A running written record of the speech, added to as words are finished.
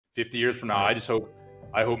50 years from now,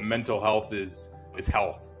 I hope mental health is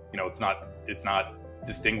health. It's not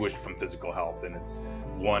distinguished from physical health, and it's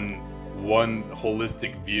one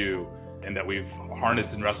holistic view, and that we've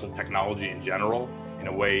harnessed and wrestled technology in general in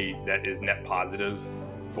a way that is net positive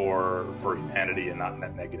for humanity and not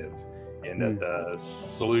net negative, and that the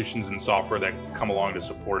solutions and software that come along to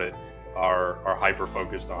support it are hyper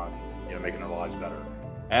focused on making our lives better.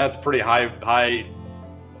 And that's pretty high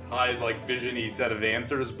like visiony set of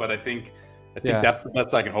answers, but I think that's the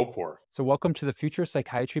best I can hope for. So welcome to the Future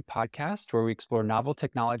Psychiatry podcast, where we explore novel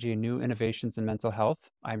technology and new innovations in mental health.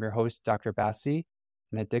 I'm your host, Dr. Bassi,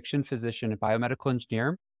 an addiction physician and biomedical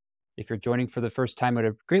engineer. If you're joining for the first time,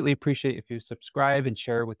 I'd greatly appreciate if you subscribe and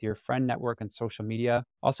share with your friend network and social media.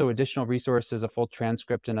 Also, additional resources, a full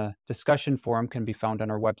transcript, and a discussion forum can be found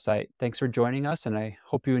on our website. Thanks for joining us, and I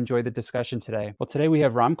hope you enjoy the discussion today. Well, today we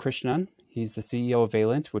have Krishnan. He's the CEO of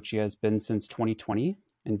Valant, which he has been since 2020.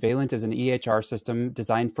 And Valant is an EHR system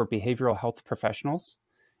designed for behavioral health professionals.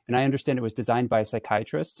 And I understand it was designed by a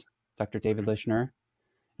psychiatrist, Dr. David Lishner.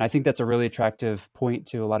 And I think that's a really attractive point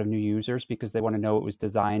to a lot of new users, because they want to know it was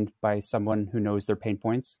designed by someone who knows their pain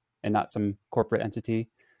points and not some corporate entity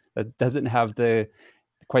that doesn't have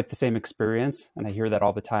quite the same experience. And I hear that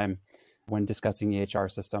all the time when discussing EHR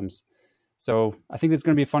systems. So I think it's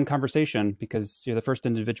going to be a fun conversation, because you're the first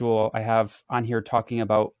individual I have on here talking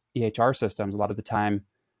about EHR systems. A lot of the time,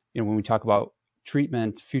 when we talk about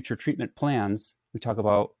treatment, future treatment plans, we talk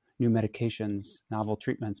about new medications, novel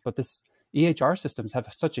treatments, but this EHR systems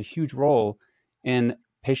have such a huge role in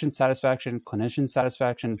patient satisfaction, clinician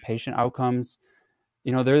satisfaction, patient outcomes.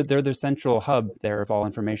 They're the central hub there of all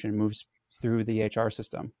information moves through the EHR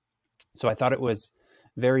system. So I thought it was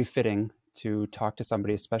very fitting to talk to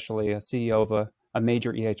somebody, especially a CEO of a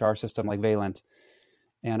major EHR system like Valant.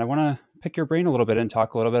 And I want to pick your brain a little bit and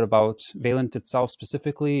talk a little bit about Valant itself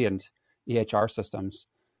specifically and EHR systems.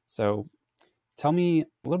 So tell me a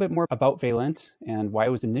little bit more about Valant and why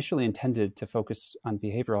it was initially intended to focus on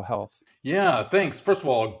behavioral health. Yeah, thanks. First of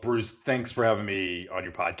all, Bruce, thanks for having me on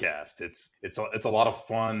your podcast. It's a lot of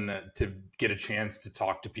fun to get a chance to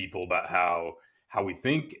talk to people about how we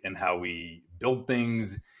think and how we build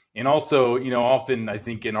things. And also, often I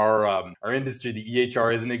think in our industry, the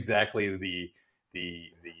EHR isn't exactly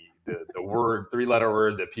the word, three-letter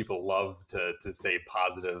word that people love to say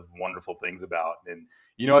positive, wonderful things about. And,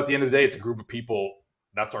 at the end of the day, it's a group of people.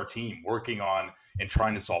 That's our team working on and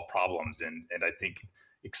trying to solve problems. And I think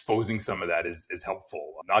exposing some of that is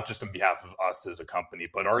helpful, not just on behalf of us as a company,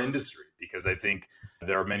 but our industry, because I think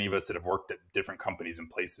there are many of us that have worked at different companies and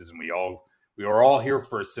places, and we are all here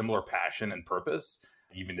for a similar passion and purpose.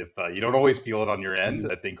 Even if you don't always feel it on your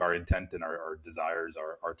end, I think our intent and our desires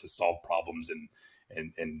are to solve problems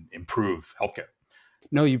and improve healthcare.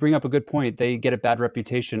 No, you bring up a good point. They get a bad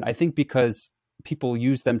reputation, I think, because people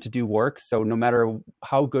use them to do work. So no matter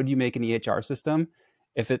how good you make an EHR system,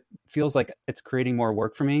 if it feels like it's creating more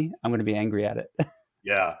work for me, I'm going to be angry at it.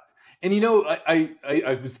 Yeah. And,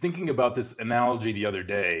 I was thinking about this analogy the other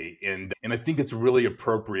day, and I think it's really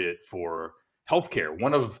appropriate for healthcare.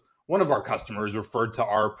 One of our customers referred to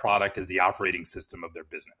our product as the operating system of their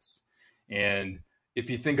business. And if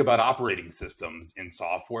you think about operating systems in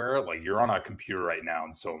software, like you're on a computer right now,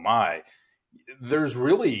 and so am I, there's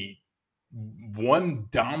really one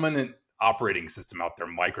dominant operating system out there,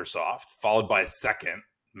 Microsoft, followed by a second,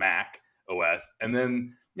 Mac OS, and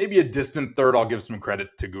then maybe a distant third. I'll give some credit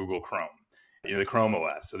to Google Chrome, the Chrome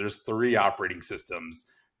OS. So there's three operating systems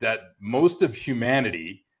that most of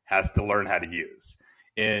humanity has to learn how to use.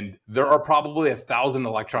 And there are probably 1,000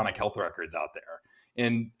 electronic health records out there.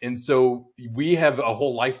 And so we have a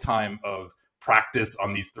whole lifetime of practice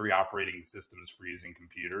on these three operating systems for using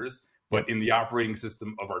computers. But in the operating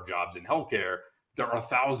system of our jobs in healthcare, there are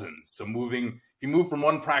thousands. So if you move from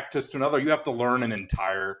one practice to another, you have to learn an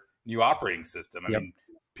entire new operating system. I mean,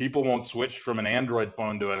 people won't switch from an Android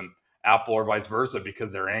phone to an Apple or vice versa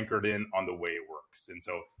because they're anchored in on the way it works. And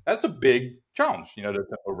so that's a big challenge, to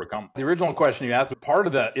overcome. The original question you asked, part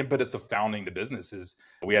of the impetus of founding the business is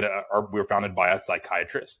we were founded by a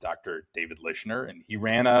psychiatrist, Dr. David Lishner, and he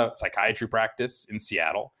ran a psychiatry practice in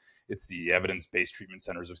Seattle. It's the Evidence-Based Treatment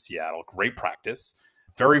Centers of Seattle. Great practice,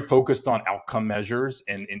 very focused on outcome measures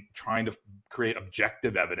and in trying to create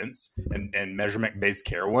objective evidence and measurement-based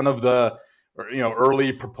care. One of the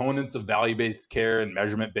early proponents of value-based care and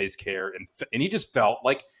measurement-based care. And he just felt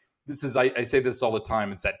like I say this all the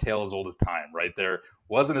time, it's that tale as old as time, right? There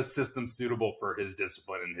wasn't a system suitable for his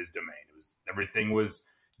discipline and his domain. Everything was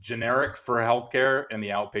generic for healthcare in the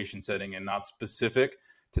outpatient setting and not specific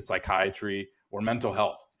to psychiatry or mental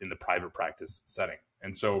health in the private practice setting.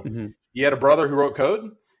 And so he had a brother who wrote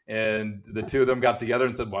code, And the two of them got together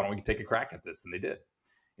and said, why don't we take a crack at this? And they did.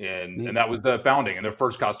 And that was the founding. And their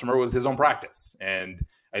first customer was his own practice. And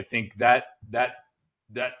I think that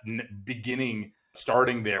beginning,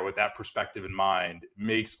 starting there with that perspective in mind,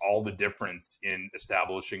 makes all the difference in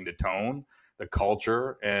establishing the tone, the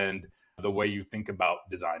culture, and the way you think about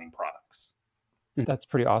designing products. That's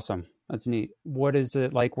pretty awesome. That's neat. What is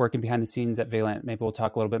it like working behind the scenes at Valant? Maybe we'll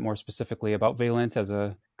talk a little bit more specifically about Valant as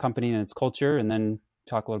a company and its culture, and then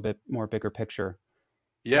talk a little bit more bigger picture.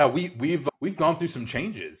 Yeah, we've gone through some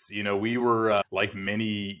changes. You know, we were like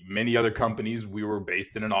many other companies. We were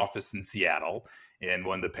based in an office in Seattle, and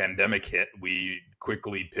when the pandemic hit, we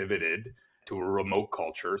quickly pivoted to a remote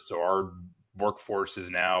culture. So our workforce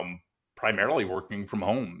is now primarily working from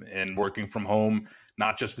home, and working from home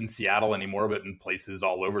not just in Seattle anymore, but in places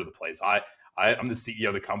all over the place. I'm the CEO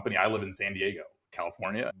of the company. I live in San Diego,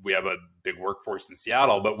 California. We have a big workforce in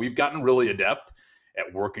Seattle, but we've gotten really adept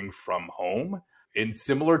at working from home. And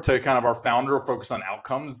similar to kind of our founder focused on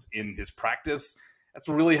outcomes in his practice, that's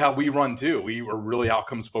really how we run too. We were really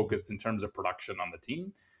outcomes focused in terms of production on the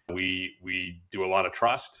team. We do a lot of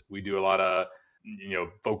trust. We do a lot of,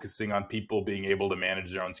 focusing on people being able to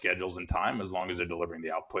manage their own schedules and time as long as they're delivering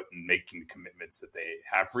the output and making the commitments that they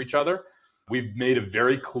have for each other. We've made a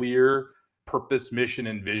very clear purpose, mission,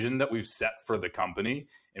 and vision that we've set for the company.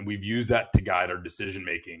 And we've used that to guide our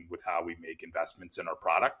decision-making with how we make investments in our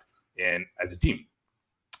product and as a team.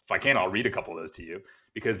 If I can, I'll read a couple of those to you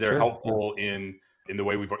because they're helpful in the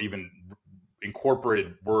way we've even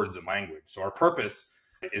incorporated words and language. So our purpose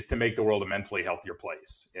is to make the world a mentally healthier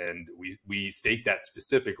place. And we state that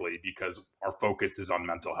specifically because our focus is on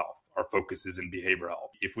mental health. Our focus is in behavioral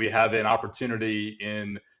health. If we have an opportunity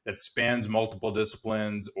that spans multiple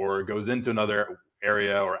disciplines or goes into another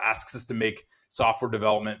area or asks us to make software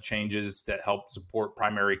development changes that help support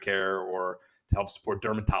primary care or to help support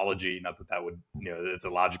dermatology, not that would, it's a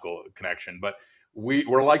logical connection, but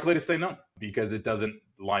we're likely to say no because it doesn't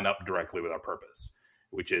line up directly with our purpose,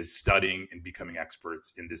 which is studying and becoming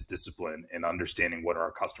experts in this discipline and understanding what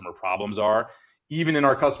our customer problems are. Even in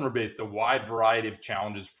our customer base, the wide variety of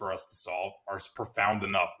challenges for us to solve are profound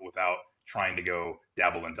enough without trying to go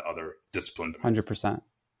dabble into other disciplines. 100%.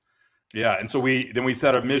 Yeah. And so we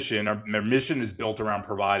set a mission. Our mission is built around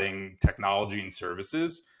providing technology and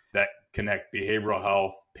services that connect behavioral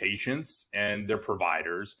health patients and their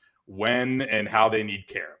providers when and how they need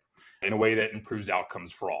care in a way that improves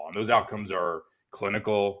outcomes for all. And those outcomes are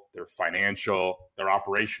clinical, they're financial, they're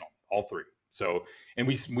operational, all three. So, and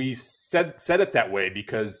we said it that way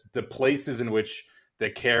because the places in which the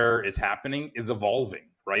care is happening is evolving,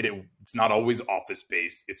 right? It's not always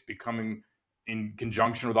office-based. It's becoming, in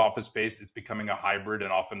conjunction with office-based, it's becoming a hybrid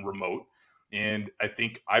and often remote. And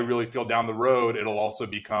I really feel down the road, it'll also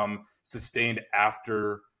become sustained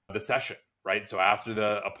after the session, right? So after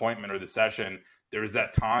the appointment or the session, there's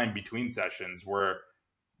that time between sessions where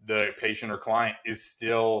the patient or client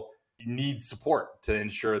needs support to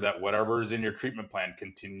ensure that whatever is in your treatment plan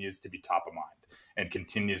continues to be top of mind and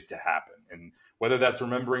continues to happen. And whether that's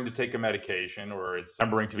remembering to take a medication or it's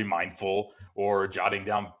remembering to be mindful or jotting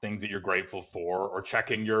down things that you're grateful for or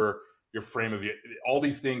checking your frame of all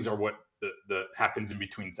these things are what the happens in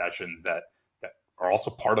between sessions that are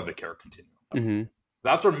also part of the care continuum. Mm-hmm.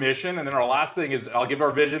 That's our mission. And then our last thing is I'll give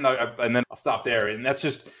our vision and then I'll stop there. And that's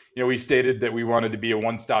just, we stated that we wanted to be a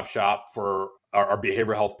one-stop shop for our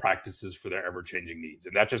behavioral health practices for their ever-changing needs.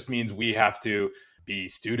 And that just means we have to be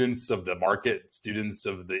students of the market, students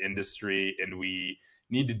of the industry, and we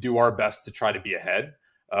need to do our best to try to be ahead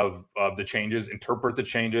of the changes, interpret the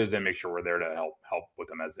changes, and make sure we're there to help with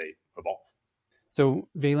them as they evolve. So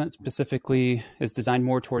Valant specifically is designed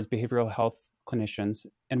more towards behavioral health clinicians.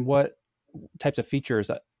 And what types of features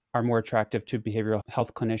are more attractive to behavioral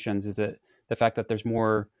health clinicians? Is it the fact that there's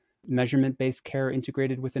more measurement-based care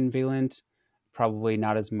integrated within Valant? Probably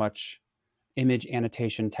not as much image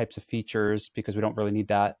annotation types of features because we don't really need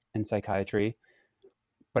that in psychiatry.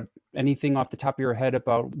 But anything off the top of your head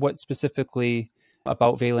about what specifically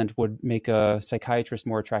about Valant would make a psychiatrist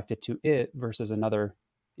more attracted to it versus another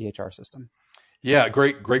EHR system? Yeah,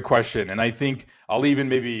 great question. And I think I'll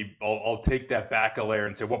take that back a layer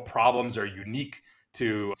and say what problems are unique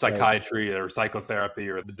to psychiatry or psychotherapy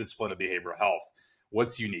or the discipline of behavioral health.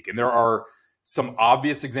 What's unique? And there are some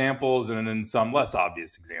obvious examples and then some less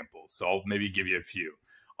obvious examples. So I'll maybe give you a few.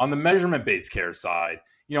 On the measurement-based care side,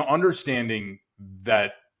 understanding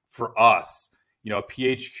that for us, a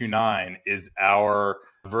PHQ-9 is our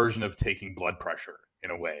version of taking blood pressure in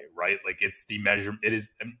a way, right? Like it's the measure. It is,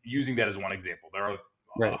 I'm using that as one example. There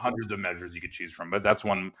are hundreds of measures you could choose from, but that's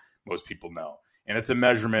one most people know. And it's a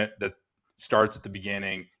measurement that starts at the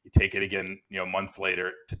beginning. You You take it again, months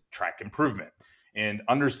later to track improvement. And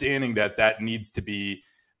understanding that that needs to be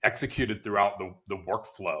executed throughout the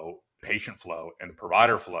workflow, patient flow, and the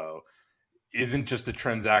provider flow isn't just a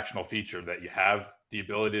transactional feature that you have the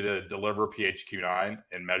ability to deliver PHQ-9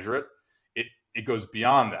 and measure it. It goes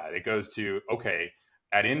beyond that. It goes to, okay,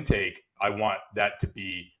 at intake, I want that to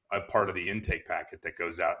be a part of the intake packet that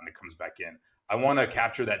goes out and it comes back in. I want to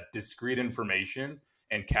capture that discrete information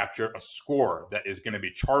and capture a score that is going to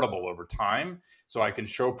be chartable over time so I can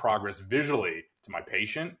show progress visually to my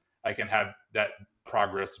patient. I can have that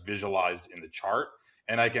progress visualized in the chart,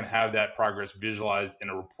 and I can have that progress visualized in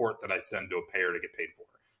a report that I send to a payer to get paid for.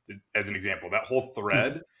 As an example, that whole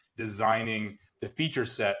thread, designing the feature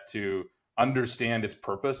set to understand its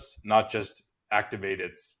purpose, not just activate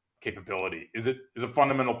its capability, is a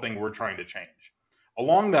fundamental thing we're trying to change.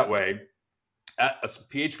 Along that way, a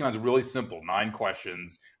PHQ-9 is really simple, 9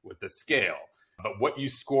 questions with a scale. But what you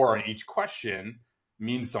score on each question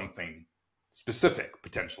means something specific,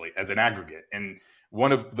 potentially, as an aggregate. And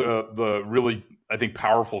one of the really, I think,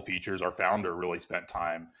 powerful features our founder really spent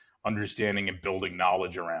time understanding and building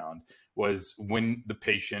knowledge around was when the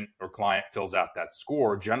patient or client fills out that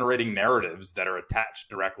score, generating narratives that are attached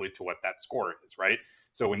directly to what that score is, right?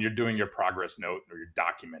 So when you're doing your progress note or you're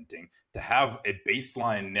documenting, to have a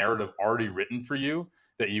baseline narrative already written for you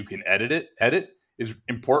that you can edit is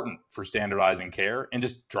important for standardizing care and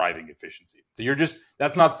just driving efficiency. So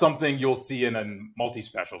that's not something you'll see in a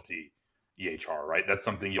multi-specialty EHR, right? That's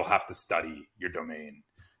something you'll have to study your domain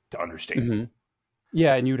to understand. Mm-hmm.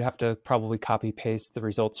 Yeah, and you'd have to probably copy paste the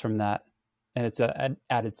results from that. And it's an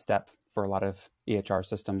added step for a lot of EHR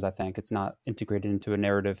systems, I think. It's not integrated into a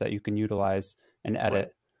narrative that you can utilize and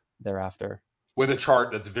edit thereafter. With a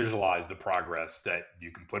chart that's visualized the progress that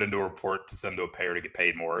you can put into a report to send to a payer to get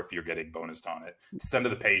paid more if you're getting bonused on it, to send to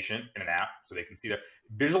the patient in an app so they can see that.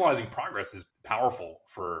 Visualizing progress is powerful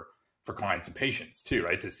for clients and patients too,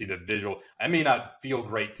 right? To see the visual. I may not feel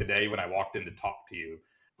great today when I walked in to talk to you,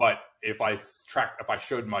 but if I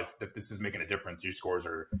showed that this is making a difference, your scores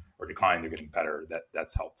are declining, they're getting better,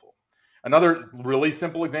 that's helpful. Another really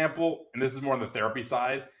simple example, and this is more on the therapy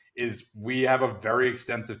side, is we have a very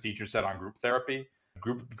extensive feature set on group therapy.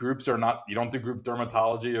 Groups are not, you don't do group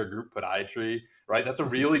dermatology or group podiatry, right? That's a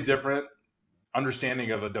really different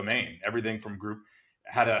understanding of a domain. Everything from group,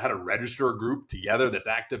 how to register a group together that's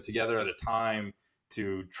active together at a time,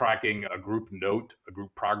 to tracking a group note, a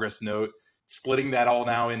group progress note, splitting that all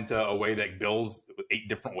now into a way that bills 8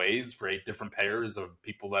 different ways for 8 different pairs of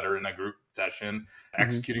people that are in a group session,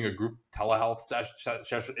 executing a group telehealth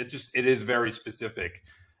session. It is very specific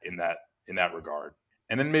in that regard.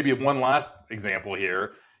 And then maybe one last example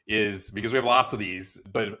here is, because we have lots of these,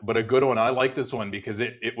 but a good one. I like this one because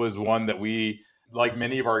it was one that we, like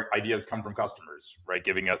many of our ideas, come from customers, right?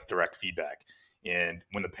 Giving us direct feedback. And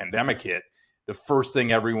when the pandemic hit, the first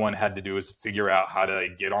thing everyone had to do is figure out how to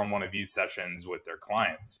get on one of these sessions with their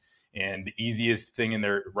clients. And the easiest thing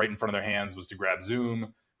right in front of their hands was to grab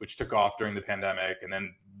Zoom, which took off during the pandemic. And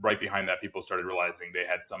then right behind that, people started realizing they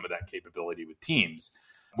had some of that capability with Teams,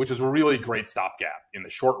 which is a really great stopgap in the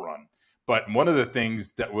short run. But one of the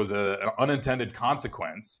things that was an unintended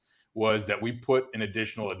consequence was that we put an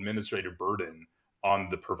additional administrative burden on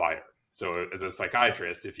the provider. So as a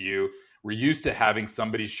psychiatrist, if you were used to having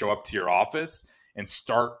somebody show up to your office and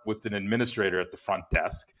start with an administrator at the front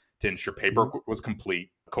desk to ensure paperwork was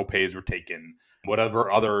complete, copays were taken,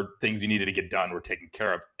 whatever other things you needed to get done were taken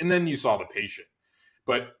care of, and then you saw the patient.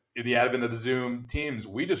 But in the advent of the Zoom Teams,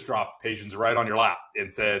 we just dropped patients right on your lap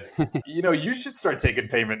and said, you should start taking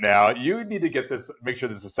payment now. You need to get this, make sure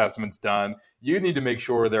this assessment's done. You need to make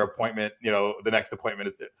sure their appointment, the next appointment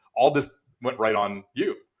is, all this went right on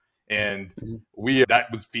you. And that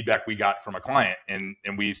was feedback we got from a client, and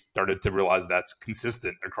we started to realize that's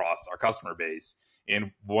consistent across our customer base.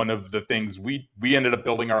 And one of the things we ended up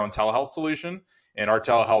building our own telehealth solution, and our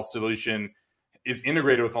telehealth solution is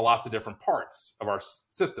integrated with lots of different parts of our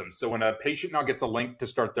system. So when a patient now gets a link to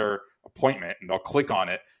start their appointment and they'll click on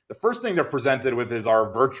it, the first thing they're presented with is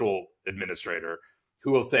our virtual administrator,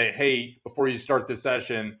 who will say, hey, before you start this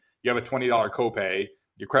session, you have a $20 copay.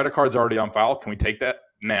 Your credit card's already on file. Can we take that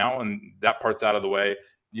now? And that part's out of the way.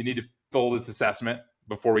 You need to fill this assessment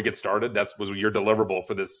before we get started. That was your deliverable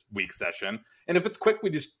for this week's session. And if it's quick, we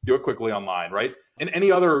just do it quickly online, right? And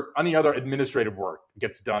any other administrative work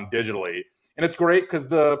gets done digitally. And it's great because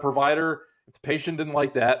the provider, if the patient didn't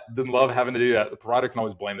love having to do that, the provider can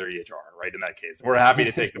always blame their EHR, right? In that case, and we're happy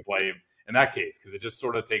to take the blame in that case, because it just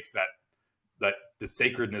sort of takes the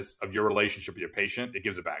sacredness of your relationship with your patient, it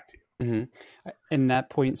gives it back to you. In that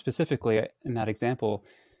point specifically, in that example,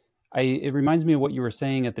 It reminds me of what you were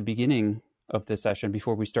saying at the beginning of the session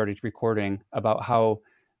before we started recording about how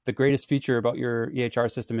the greatest feature about your EHR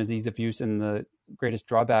system is ease of use, and the greatest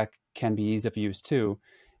drawback can be ease of use too.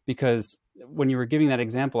 Because when you were giving that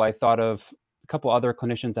example, I thought of a couple other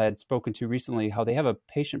clinicians I had spoken to recently, how they have a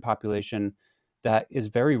patient population that is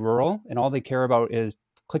very rural, and all they care about is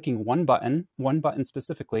clicking one button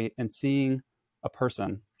specifically, and seeing a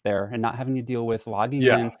person there and not having to deal with logging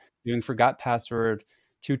Yeah. in, doing forgot password,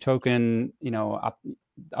 two token, Oh man.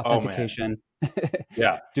 authentication,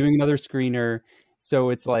 Yeah. doing another screener. So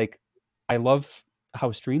it's like, I love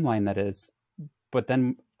how streamlined that is, but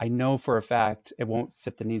then I know for a fact it won't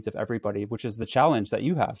fit the needs of everybody, which is the challenge that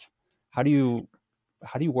you have. How do you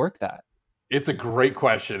work that? It's a great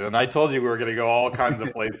question. And I told you we were going to go all kinds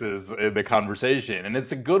of places in the conversation. And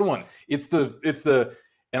it's a good one.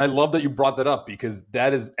 And I love that you brought that up, because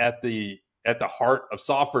that is at the heart of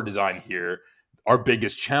software design here. Our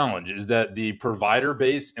biggest challenge is that the provider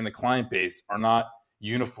base and the client base are not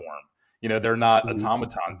uniform. They're not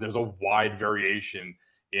automatons. There's a wide variation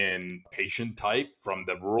in patient type, from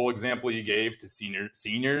the rural example you gave to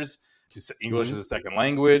seniors to English as a second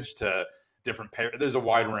language to different there's a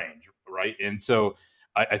wide range, right? And so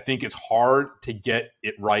I think it's hard to get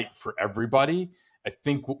it right for everybody. I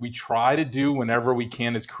think what we try to do whenever we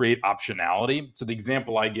can is create optionality. So the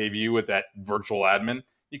example I gave you with that virtual admin,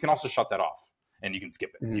 you can also shut that off and you can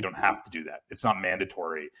skip it. You don't have to do that. It's not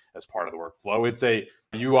mandatory as part of the workflow.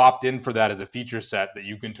 You opt in for that as a feature set that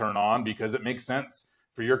you can turn on because it makes sense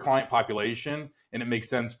for your client population, and it makes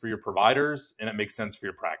sense for your providers, and it makes sense for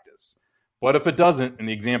your practice. But if it doesn't, in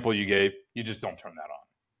the example you gave, you just don't turn that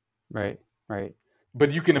on. Right.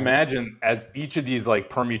 But you can imagine, as each of these like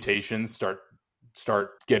permutations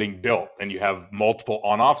start getting built and you have multiple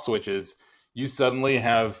on-off switches, you suddenly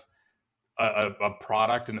have a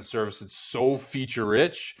product and a service that's so feature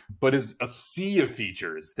rich, but is a sea of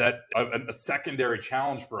features. That a secondary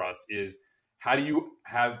challenge for us is, how do you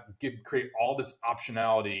create all this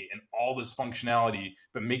optionality and all this functionality,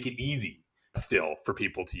 but make it easy still for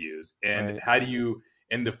people to use? And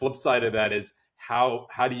and the flip side of that is, how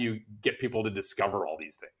do you get people to discover all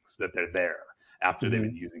these things, that they're there after they've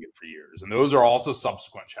been using it for years? And those are also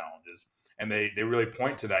subsequent challenges. And they really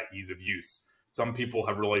point to that ease of use. Some people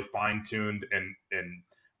have really fine-tuned and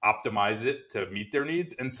optimize it to meet their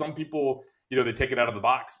needs. And some people, they take it out of the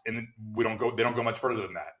box and they don't go much further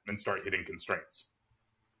than that and start hitting constraints.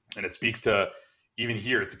 And it speaks to, even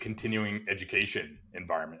here, it's a continuing education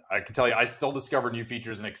environment. I can tell you, I still discover new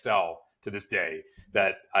features in Excel to this day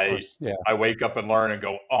that I wake up and learn and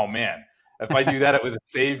go, oh man, if I do that, it would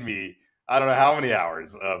save me, I don't know how many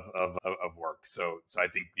hours of work. So I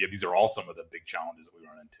think these are all some of the big challenges that we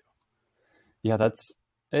run into. Yeah,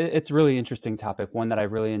 it's a really interesting topic, one that I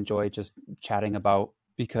really enjoy just chatting about,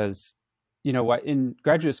 because, in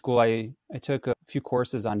graduate school, I took a few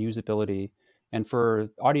courses on usability, and for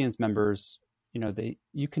audience members,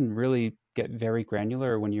 you can really get very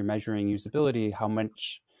granular when you're measuring usability. How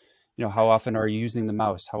much, how often are you using the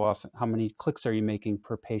mouse? How many clicks are you making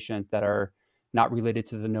per patient that are not related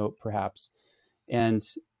to the note, perhaps? And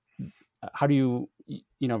how do you,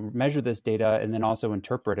 measure this data and then also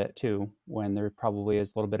interpret it too, when there probably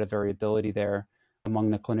is a little bit of variability there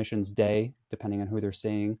among the clinician's day, depending on who they're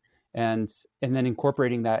seeing, and then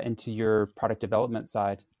incorporating that into your product development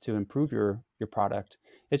side to improve your product.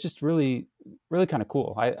 It's just really, really kind of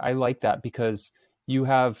cool. I like that, because you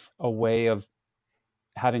have a way of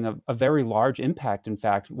having a very large impact, in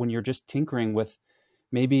fact, when you're just tinkering with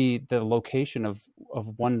maybe the location of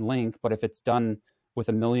one link, but if it's done with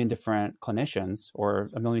 1 million different clinicians or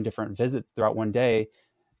 1 million different visits throughout one day,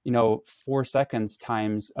 4 seconds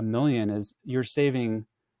times 1 million is, you're saving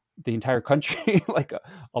the entire country like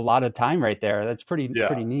a lot of time right there. That's pretty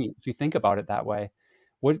neat if you think about it that way.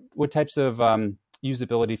 What types of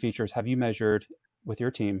usability features have you measured with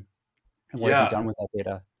your team, and what have you done with that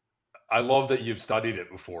data? I love that you've studied it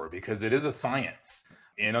before, because it is a science.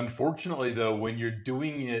 And unfortunately, though, when you're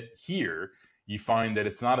doing it here, you find that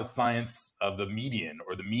it's not a science of the median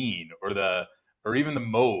or the mean or even the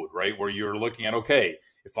mode, right? Where you're looking at, okay,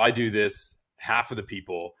 if I do this, half of the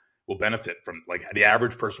people will benefit from, like, the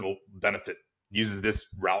average person will uses this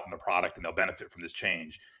route in the product, and they'll benefit from this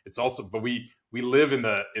change. It's also, but we live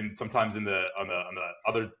sometimes on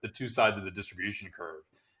the two sides of the distribution curve.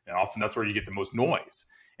 And often that's where you get the most noise.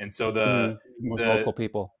 And so the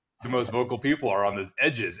most vocal people are on those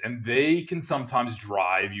edges, and they can sometimes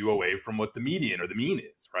drive you away from what the median or the mean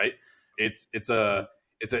is, right? It's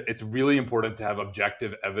really important to have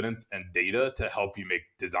objective evidence and data to help you make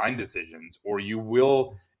design decisions, or you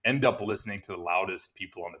will end up listening to the loudest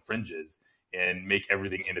people on the fringes and make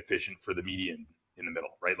everything inefficient for the median in the middle,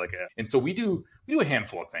 right? And so we do a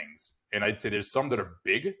handful of things, and I'd say there's some that are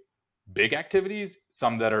big activities,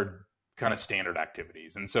 some that are kind of standard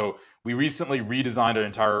activities. And so we recently redesigned an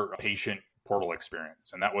entire patient portal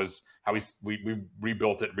experience, and that was how we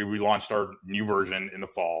rebuilt it. We relaunched our new version in the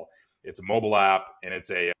fall. It's a mobile app, and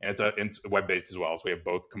it's web-based as well. So we have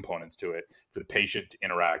both components to it for the patient to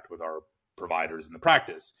interact with our providers in the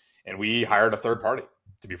practice. And we hired a third party,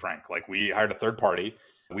 to be frank. We hired a third party.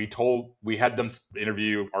 We had them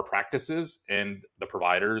interview our practices and the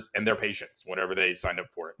providers and their patients, whatever they signed up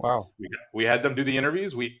for it. Wow. We had them do the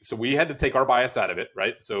interviews. So we had to take our bias out of it,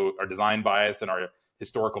 right? So our design bias and our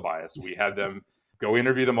historical bias, we had them go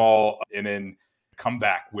interview them all and then come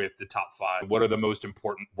back with the top 5. What are the most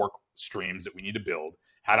important work streams that we need to build?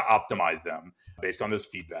 How to optimize them based on this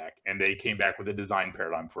feedback. And they came back with a design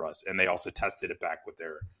paradigm for us. And they also tested it back with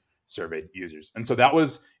their surveyed users. And so that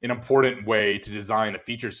was an important way to design a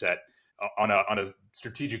feature set on a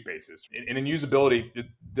strategic basis. And in usability,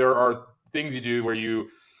 there are things you do where you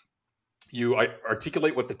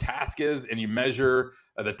articulate what the task is and you measure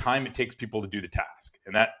the time it takes people to do the task.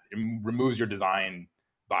 And that removes your design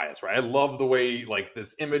bias, right? I love the way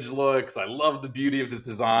this image looks. I love the beauty of this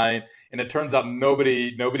design. And it turns out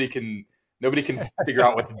nobody can figure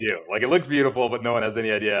out what to do. It looks beautiful, but no one has any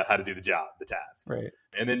idea how to do the task. Right.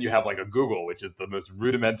 And then you have a Google, which is the most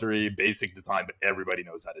rudimentary, basic design, but everybody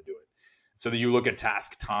knows how to do it. So that you look at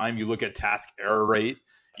task time, you look at task error rate,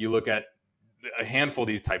 you look at a handful of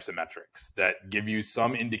these types of metrics that give you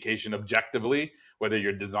some indication objectively whether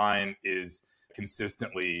your design is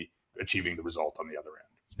consistently achieving the result on the other end.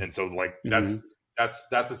 And so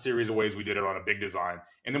that's a series of ways we did it on a big design.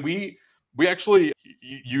 And then we actually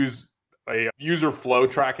use a user flow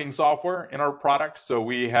tracking software in our product. So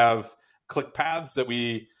we have click paths that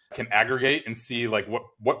we can aggregate and see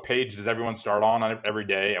what page does everyone start on every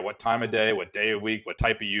day, at what time of day, what day of week, what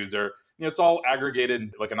type of user. It's all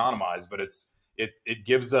aggregated, anonymized, but it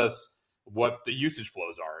gives us what the usage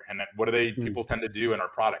flows are and what do people tend to do in our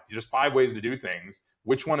product. There's 5 ways to do things.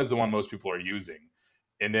 Which one is the one most people are using?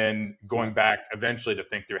 And then going back eventually to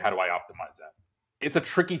think through, how do I optimize that? It's a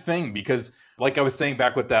tricky thing because I was saying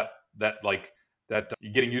back with that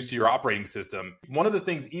getting used to your operating system. One of the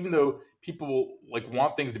things, even though people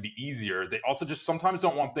want things to be easier, they also just sometimes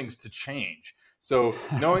don't want things to change. So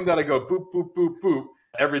knowing that I go boop, boop, boop, boop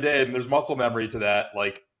every day, and there's muscle memory to that,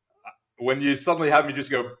 when you suddenly have me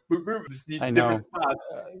just go boop, boop, just need different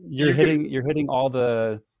spots. You're hitting all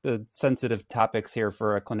the sensitive topics here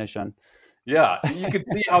for a clinician. Yeah, you can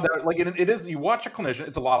see how that, it is, you watch a clinician,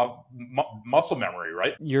 it's a lot of muscle memory,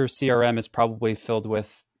 right? Your CRM is probably filled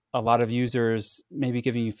with a lot of users maybe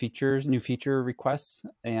giving you new feature requests.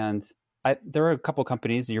 And there are a couple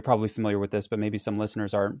companies, and you're probably familiar with this, but maybe some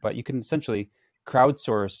listeners aren't, but you can essentially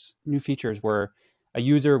crowdsource new features where a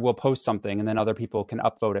user will post something and then other people can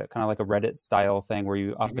upvote it, kind of like a Reddit style thing where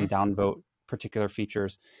you up and down vote particular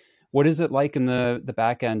features. What is it like in the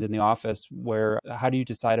back end in the office how do you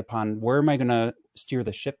decide upon where am I going to steer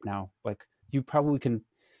the ship now? You probably can,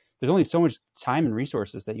 there's only so much time and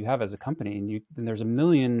resources that you have as a company, and there's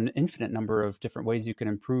infinite number of different ways you can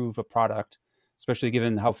improve a product, especially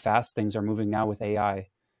given how fast things are moving now with AI.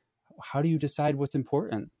 How do you decide what's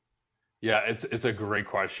important? Yeah, it's a great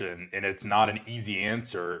question, and it's not an easy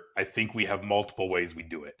answer. I think we have multiple ways we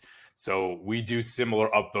do it. So we do similar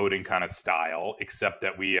upvoting kind of style, except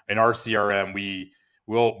that in our CRM,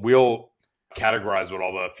 we'll categorize what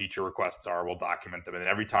all the feature requests are. We'll document them. And then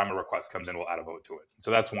every time a request comes in, we'll add a vote to it. So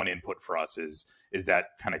that's one input for us is that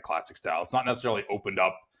kind of classic style. It's not necessarily opened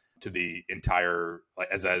up to the entire,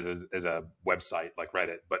 as a website like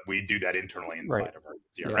Reddit, but we do that internally inside of our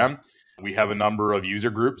CRM. Yeah. We have a number of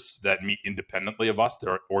user groups that meet independently of us.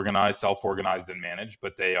 They're organized, self-organized, and managed,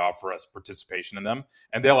 but they offer us participation in them,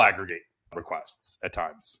 and they'll aggregate requests at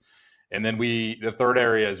times. And then the third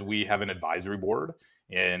area is we have an advisory board,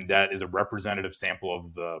 and that is a representative sample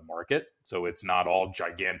of the market. So it's not all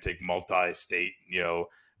gigantic multi-state,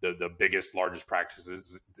 the biggest, largest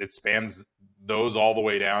practices. It spans those all the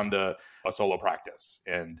way down to a solo practice.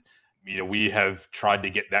 And we have tried to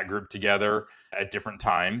get that group together at different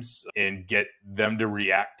times and get them to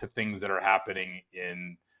react to things that are happening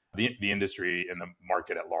in the industry and the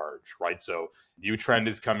market at large, right? So new trend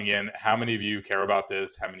is coming in. How many of you care about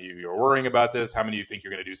this? How many of you are worrying about this? How many of you think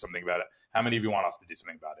you're going to do something about it? How many of you want us to do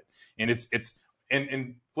something about it? And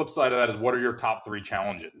and flip side of that is, what are your top 3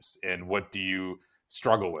 challenges and what do you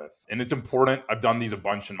struggle with? And it's important. I've done these a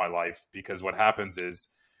bunch in my life, because what happens is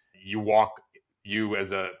you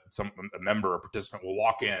as a member or participant will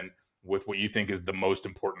walk in with what you think is the most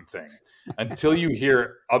important thing until you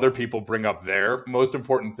hear other people bring up their most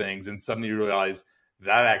important things. And suddenly you realize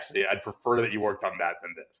that actually, I'd prefer that you worked on that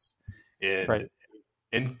than this. And Right.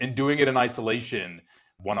 in doing it in isolation,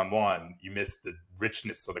 one-on-one, you miss the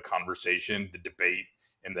richness of the conversation, the debate,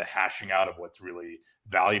 and the hashing out of what's really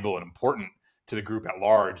valuable and important to the group at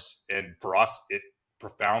large. And for us, it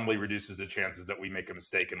profoundly reduces the chances that we make a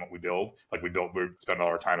mistake in what we build. Like we spend all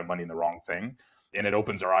our time and money in the wrong thing. And it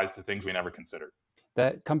opens our eyes to things we never considered.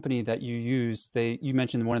 That company that you used, you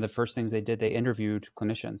mentioned one of the first things they did, they interviewed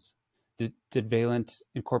clinicians. Did Valant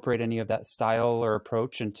incorporate any of that style or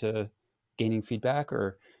approach into gaining feedback,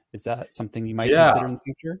 or is that something you might consider in the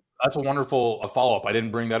future? That's a wonderful follow-up. I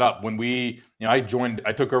didn't bring that up. When I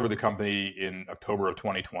took over the company in October of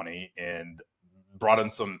 2020 and brought in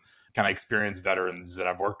some kind of experienced veterans that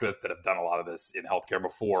I've worked with that have done a lot of this in healthcare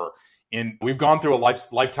before. And we've gone through a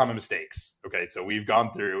lifetime of mistakes. Okay. So we've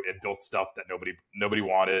gone through and built stuff that nobody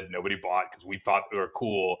wanted, nobody bought because we thought they were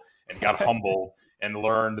cool, and got humbled and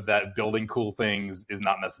learned that building cool things is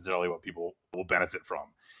not necessarily what people will benefit from.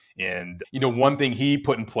 And, one thing he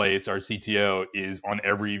put in place, our CTO, is on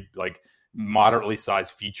every moderately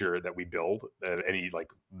sized feature that we build,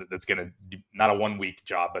 that's going to not a 1 week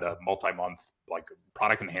job, but a multi-month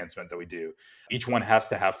product enhancement that we do. Each one has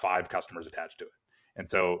to have 5 customers attached to it. And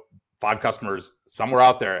so 5 customers somewhere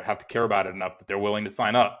out there have to care about it enough that they're willing to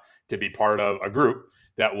sign up to be part of a group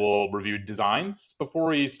that will review designs before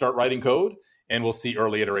we start writing code. And we'll see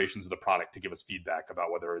early iterations of the product to give us feedback about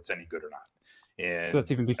whether it's any good or not. And so that's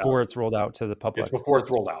even before it's rolled out to the public. It's before it's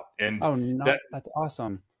rolled out. And that's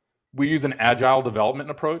awesome. We use an agile development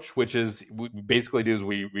approach, which is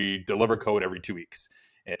we deliver code every 2 weeks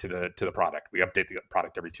to the product. We update the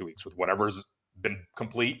product every 2 weeks with whatever's been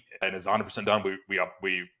complete and is 100% done.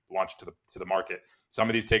 We launch to the market. Some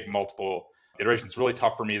of these take multiple iterations. It's really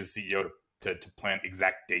tough for me as a CEO to plan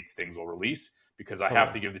exact dates things will release, because I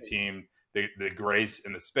have to give the team the grace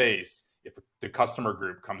and the space. If the customer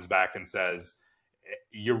group comes back and says,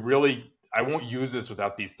 I won't use this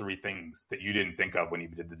without these 3 things that you didn't think of when you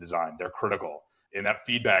did the design. They're critical. And that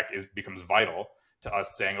feedback becomes vital to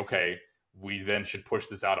us saying, okay, we then should push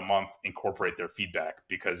this out a month, incorporate their feedback,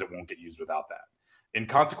 because it won't get used without that. And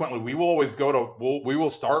consequently, we will always we will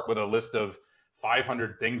start with a list of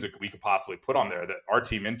 500 things that we could possibly put on there that our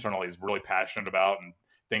team internally is really passionate about and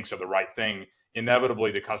thinks are the right thing.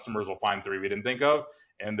 Inevitably, the customers will find 3 we didn't think of,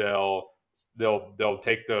 and they'll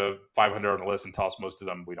take the 500 on the list and toss most of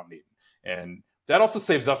them we don't need. And that also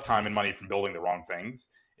saves us time and money from building the wrong things.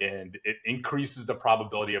 And it increases the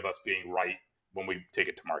probability of us being right when we take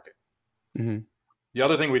it to market. Mm-hmm. The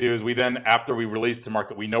other thing we do is after we release to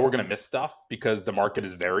market, we know we're going to miss stuff because the market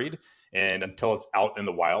is varied. And until it's out in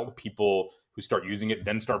the wild, people who start using it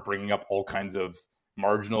then start bringing up all kinds of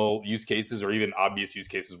marginal use cases or even obvious use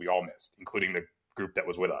cases we all missed, including the group that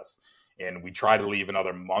was with us. And we try to leave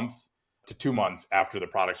another month to 2 months after the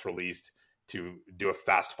product's released to do a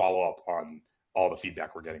fast follow-up on all the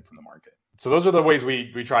feedback we're getting from the market. So those are the ways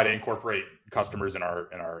we try to incorporate customers in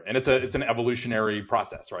our and it's an evolutionary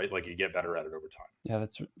process, right? Like you get better at it over time. Yeah,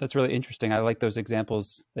 that's really interesting. I like those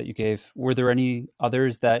examples that you gave. Were there any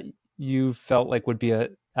others that you felt like would be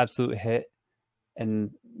an absolute hit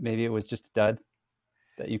and maybe it was just a dud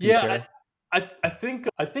that you can share? I think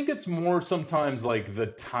it's more sometimes like the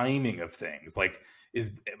timing of things. Like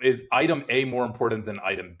is item A more important than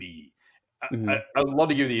item B? Mm-hmm. I'd love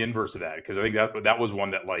to give you the inverse of that, because I think that was one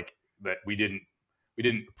that we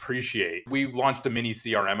didn't appreciate. We launched a mini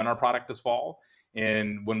CRM in our product this fall,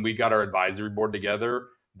 and when we got our advisory board together,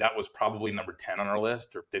 that was probably number 10 on our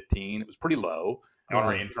list or 15. It was pretty low on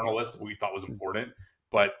our internal list that we thought was important.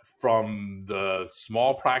 But from the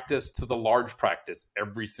small practice to the large practice,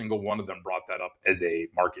 every single one of them brought that up as a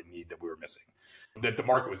market need that we were missing, that the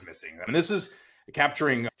market was missing. And this is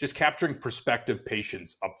capturing prospective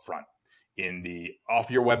patients up front off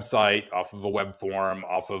your website, off of a web form,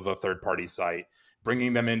 off of a third-party site,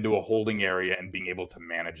 bringing them into a holding area and being able to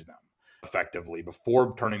manage them effectively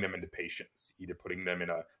before turning them into patients, either putting them in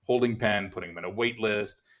a holding pen, putting them in a wait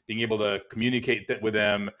list, being able to communicate with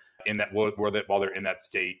them while they're in that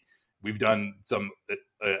state. We've done some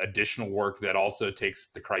additional work that also takes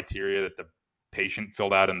the criteria that the patient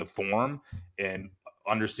filled out in the form and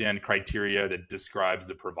understand criteria that describes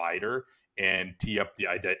the provider and tee up the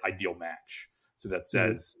ideal match. So that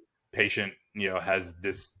says patient, has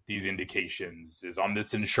these indications, is on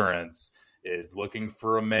this insurance, is looking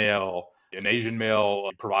for an Asian male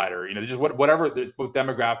provider, just whatever the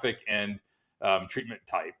demographic and treatment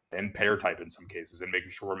type and payer type in some cases, and making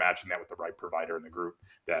sure we're matching that with the right provider in the group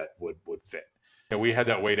that would fit. We had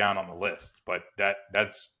that way down on the list, but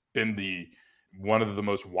that's been one of the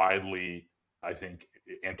most widely, I think,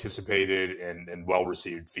 anticipated and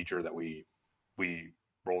well-received feature that we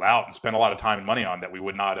rolled out and spent a lot of time and money on that we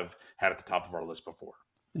would not have had at the top of our list before.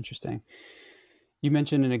 Interesting. You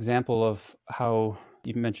mentioned an example of how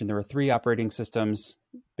you mentioned there were 3 operating systems,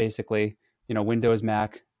 basically, Windows,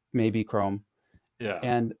 Mac, maybe Chrome. Yeah.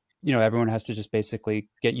 And, everyone has to just basically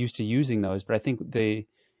get used to using those. But I think the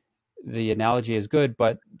analogy is good,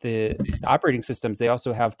 but the operating systems, they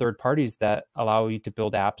also have third parties that allow you to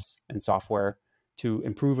build apps and software to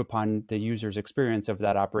improve upon the user's experience of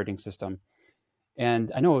that operating system.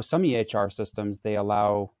 And I know some EHR systems, they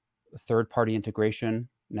allow third-party integration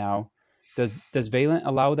now. Does Valant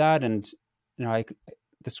allow that? And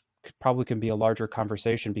this probably can be a larger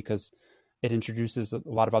conversation because it introduces a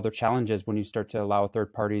lot of other challenges when you start to allow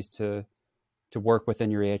third parties to work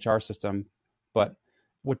within your EHR system. But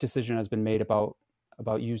what decision has been made about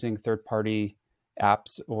using third-party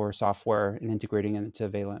apps or software and integrating it into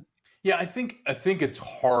Valant? Yeah, I think it's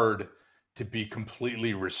hard to be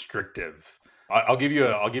completely restrictive. I'll give you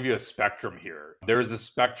a spectrum here. There's the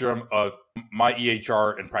spectrum of my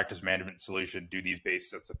EHR and practice management solution do these base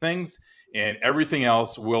sets of things, and everything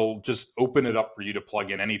else will just open it up for you to plug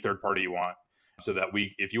in any third party you want. So that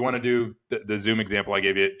if you want to do the Zoom example I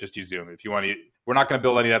gave you, just use Zoom. If you want to, we're not going to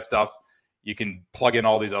build any of that stuff. You can plug in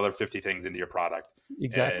all these other 50 things into your product.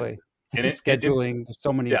 Exactly. And scheduling, there's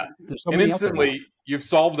so many. Yeah. There's so and many instantly, you've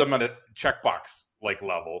solved them at a checkbox like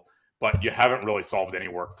level, but you haven't really solved any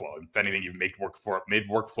workflow. If anything, you've made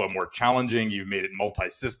workflow more challenging. You've made it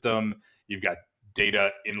multi-system. You've got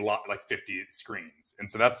data in like 50 screens, and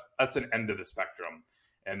so that's an end of the spectrum.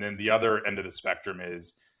 And then the other end of the spectrum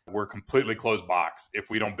is we're completely closed box. If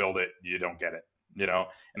we don't build it, you don't get it.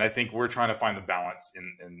 And I think we're trying to find the balance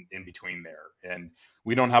in between there. And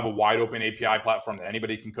we don't have a wide open API platform that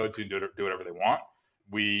anybody can code to and do whatever they want.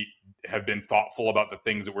 We have been thoughtful about the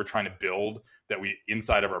things that we're trying to build that we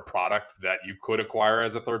inside of our product that you could acquire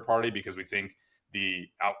as a third party, because we think the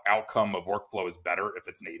outcome of workflow is better if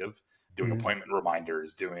it's native. Doing appointment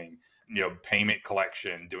reminders, doing payment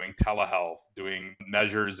collection, doing telehealth, doing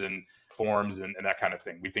measures and forms and that kind of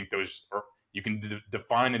thing. We think those are, you can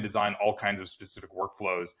define and design all kinds of specific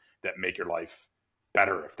workflows that make your life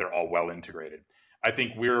better if they're all well integrated. I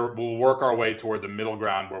think we'll work our way towards a middle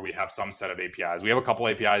ground where we have some set of APIs. We have a couple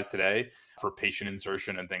APIs today for patient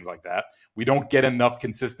insertion and things like that. We don't get enough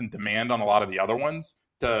consistent demand on a lot of the other ones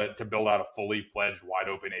to build out a fully fledged wide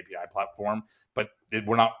open API platform, but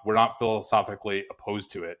we're not philosophically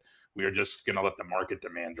opposed to it. We are just going to let the market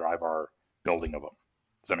demand drive our building of them.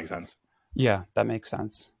 Does that make sense? Yeah, that makes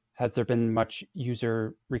sense. Has there been much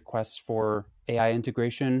user requests for AI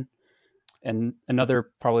integration? And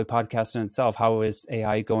another probably podcast in itself, how is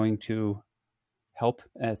AI going to help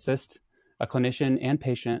assist a clinician and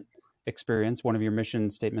patient experience? One of your mission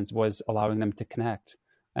statements was allowing them to connect.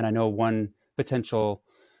 And I know one potential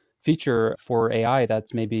feature for AI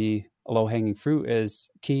that's maybe a low-hanging fruit is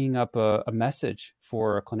keying up a message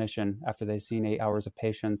for a clinician after they've seen 8 hours of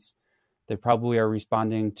patients. They probably are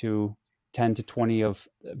responding to 10 to 20 of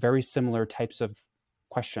very similar types of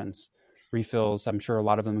questions. Refills, I'm sure a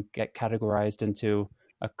lot of them get categorized into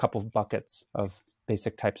a couple of buckets of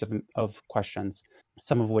basic types of questions,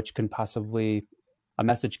 some of which can possibly, a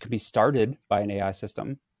message can be started by an AI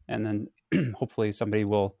system, and then hopefully somebody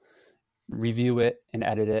will review it and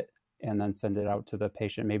edit it and then send it out to the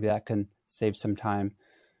patient. Maybe that can save some time.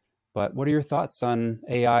 But what are your thoughts on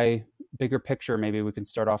AI, bigger picture? Maybe we can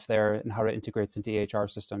start off there, and how it integrates into EHR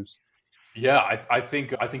systems. Yeah, I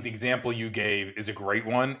think the example you gave is a great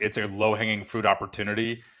one. It's a low-hanging fruit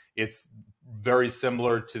opportunity. It's very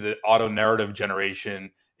similar to the auto narrative generation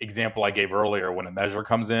example I gave earlier when a measure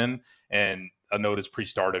comes in and a note is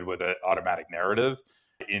pre-started with an automatic narrative.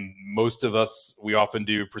 In most of us, we often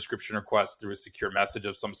do prescription requests through a secure message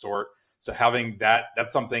of some sort. So having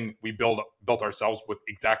that's something we built ourselves with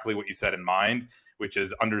exactly what you said in mind, which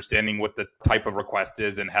is understanding what the type of request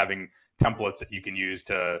is and having templates that you can use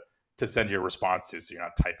to send your response to, so you're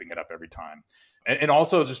not typing it up every time. And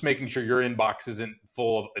also just making sure your inbox isn't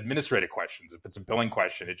full of administrative questions. If it's a billing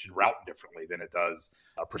question, it should route differently than it does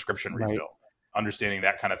a prescription refill. Right. Understanding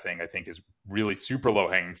that kind of thing, I think, is really super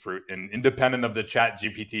low-hanging fruit and independent of the chat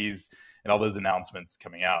GPTs and all those announcements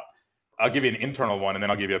coming out. I'll give you an internal one, and then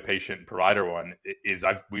I'll give you a patient and provider one.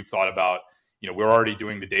 We've thought about, we're already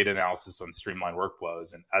doing the data analysis on streamlined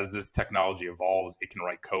workflows. And as this technology evolves, it can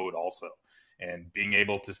write code also. And being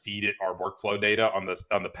able to feed it our workflow data on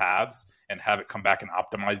the paths and have it come back and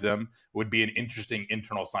optimize them would be an interesting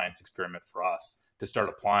internal science experiment for us to start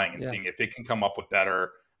applying and seeing if it can come up with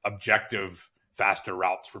better, objective, faster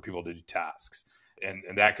routes for people to do tasks. And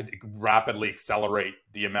that could rapidly accelerate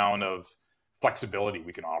the amount of flexibility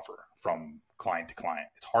we can offer from client to client.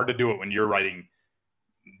 It's hard to do it when you're writing,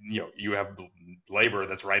 you have labor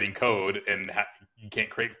that's writing code and you can't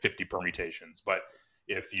create 50 permutations. But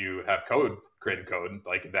if you have creating code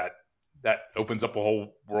like that opens up a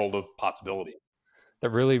whole world of possibilities.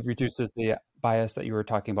 That really reduces the bias that you were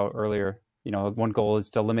talking about earlier. One goal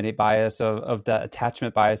is to eliminate bias of the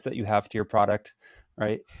attachment bias that you have to your product,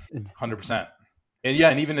 right? 100%.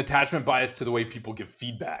 And even attachment bias to the way people give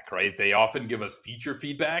feedback, right? They often give us feature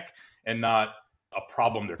feedback and not a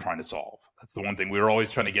problem they're trying to solve. That's the one thing we were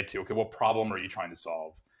always trying to get to. Okay, what problem are you trying to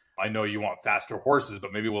solve? I know you want faster horses,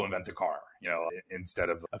 but maybe we'll invent a car, instead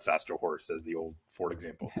of a faster horse, as the old Ford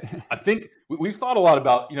example. I think we've thought a lot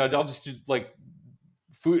about, I'll just do like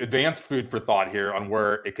advanced food for thought here on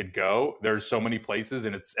where it could go. There's so many places,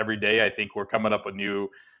 and it's every day. I think we're coming up with new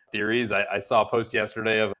theories. I saw a post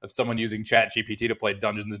yesterday of someone using ChatGPT to play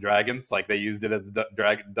Dungeons and Dragons. Like they used it as the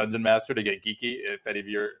dungeon master to get geeky. If any of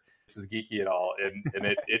you this is geeky at all, and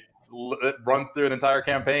it runs through an entire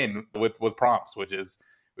campaign with prompts, which is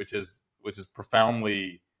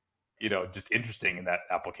profoundly, just interesting in that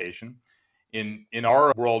application. In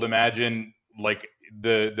our world, imagine like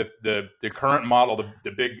the current model,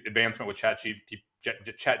 the big advancement with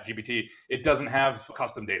ChatGPT, it doesn't have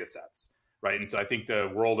custom data sets. Right. And so I think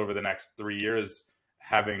the world over the next 3 years,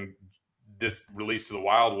 having this released to the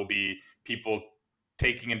wild, will be people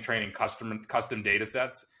taking and training custom data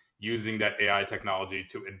sets using that AI technology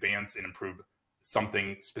to advance and improve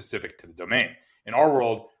something specific to the domain. In our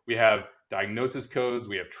world, we have diagnosis codes,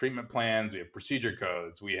 we have treatment plans, we have procedure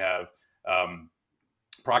codes, we have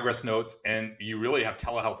progress notes, and you really have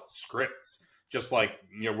telehealth scripts. Just like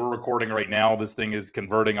we're recording right now, this thing is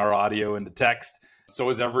converting our audio into text. So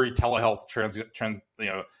is every telehealth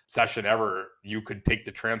session ever. You could take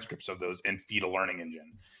the transcripts of those and feed a learning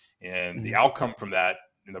engine. And the outcome from that,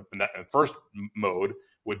 in that first mode,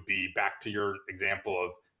 would be back to your example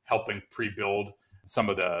of helping pre-build some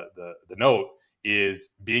of the note,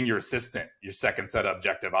 is being your assistant, your second set of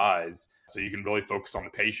objective eyes, so you can really focus on the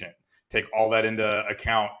patient. Take all that into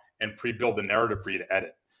account and pre-build the narrative for you to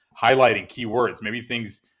edit. Highlighting keywords, maybe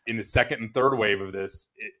things in the second and third wave of this,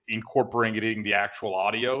 incorporating the actual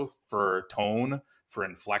audio for tone, for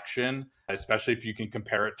inflection, especially if you can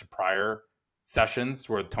compare it to prior sessions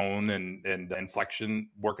where tone and inflection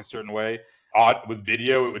work a certain way. With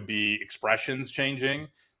video, it would be expressions changing.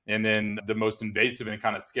 And then the most invasive and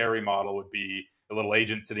kind of scary model would be a little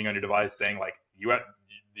agent sitting on your device saying, like,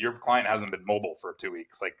 your client hasn't been mobile for 2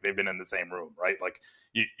 weeks. Like, they've been in the same room, right? Like,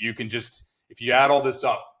 you can just, if you add all this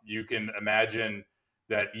up, you can imagine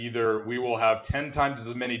that either we will have 10 times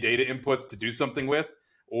as many data inputs to do something with,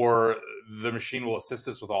 or the machine will assist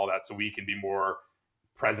us with all that so we can be more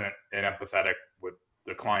present and empathetic with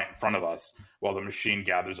the client in front of us while the machine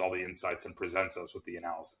gathers all the insights and presents us with the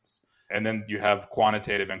analysis. And then you have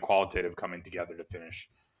quantitative and qualitative coming together to finish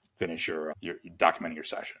your documenting your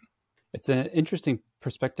session. It's an interesting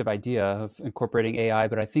perspective idea of incorporating AI,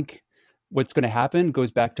 but I think what's going to happen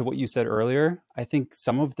goes back to what you said earlier. I think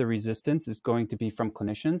some of the resistance is going to be from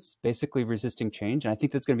clinicians, basically resisting change. And I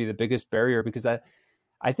think that's going to be the biggest barrier, because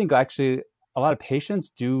I think actually a lot of patients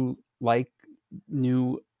do like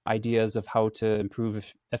new ideas of how to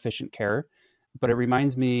improve efficient care. But it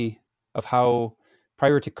reminds me of how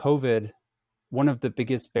prior to COVID, one of the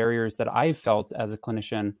biggest barriers that I felt as a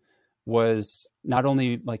clinician was not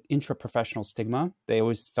only like intraprofessional stigma. They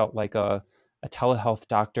always felt like a telehealth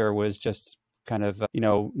doctor was just kind of, in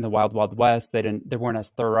the wild, wild west. They weren't as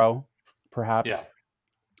thorough, perhaps. Yeah.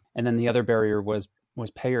 And then the other barrier was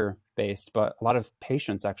payer based, but a lot of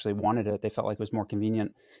patients actually wanted it. They felt like it was more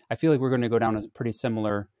convenient. I feel like we're going to go down a pretty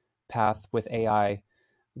similar path with AI,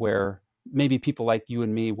 where maybe people like you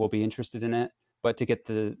and me will be interested in it, but to get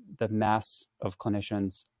the mass of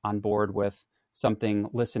clinicians on board with something,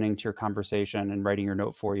 listening to your conversation and writing your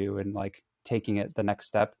note for you and like taking it the next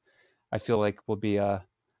step, I feel like will be a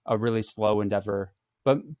really slow endeavor.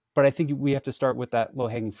 But I think we have to start with that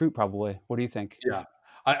low-hanging fruit, probably. What do you think? Yeah,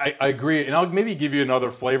 I agree. And I'll maybe give you another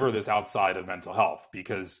flavor of this outside of mental health,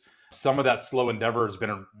 because some of that slow endeavor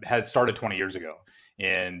had started 20 years ago.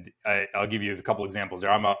 And I'll give you a couple examples there.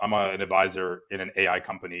 I'm an advisor in an AI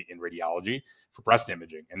company in radiology for breast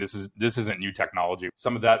imaging. And this isn't new technology.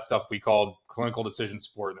 Some of that stuff we called clinical decision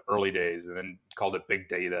support in the early days, and then called it big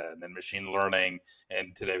data, and then machine learning.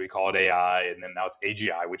 And today we call it AI. And then now it's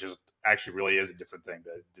AGI, which is actually really is a different thing,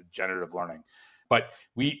 the generative learning. But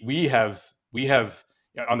we have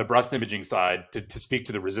on the breast imaging side, to speak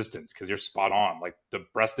to the resistance, because you're spot on. Like, the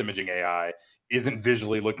breast imaging AI isn't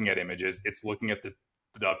visually looking at images. It's looking at the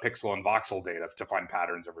the pixel and voxel data to find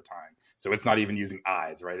patterns over time. So it's not even using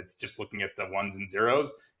eyes, right? It's just looking at the ones and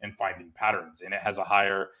zeros and finding patterns. And it has a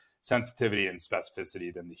higher sensitivity and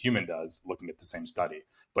specificity than the human does looking at the same study.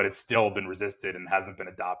 But it's still been resisted and hasn't been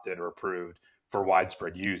adopted or approved for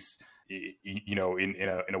widespread use, in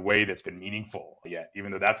a way that's been meaningful yet,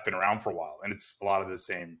 even though that's been around for a while. And it's a lot of the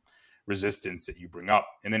same resistance that you bring up.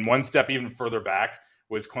 And then one step even further back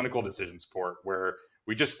was clinical decision support, where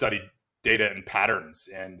we just studied data and patterns.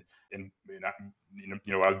 And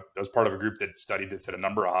I was part of a group that studied this at a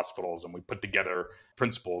number of hospitals, and we put together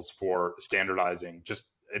principles for standardizing just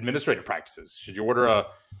administrative practices. Should you order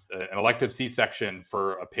an elective C-section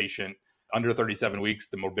for a patient under 37 weeks,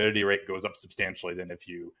 the morbidity rate goes up substantially than if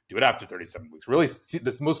you do it after 37 weeks. Really,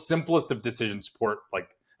 the most simplest of decision support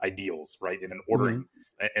like ideals, right, in an ordering.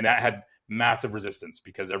 Mm-hmm. And that had massive resistance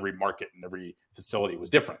because every market and every facility was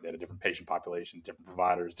different. They had a different patient population, different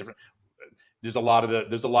providers, different. There's a lot of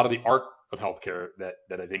the art of healthcare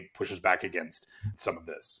that I think pushes back against some of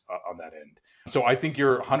this on that end. So I think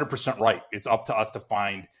you're 100% right. It's up to us to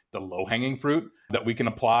find the low-hanging fruit that we can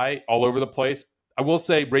apply all over the place. I will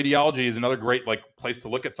say radiology is another great place to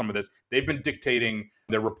look at some of this. They've been dictating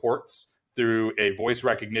their reports through a voice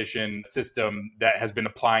recognition system that has been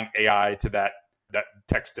applying AI to that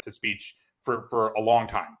text to speech for a long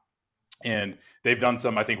time. And they've done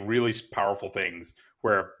some, I think, really powerful things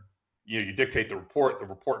where you dictate the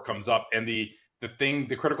report comes up, and the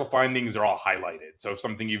critical findings are all highlighted. So if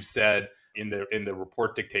something you've said in the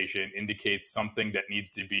report dictation indicates something that needs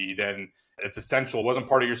to be, then it's essential. It wasn't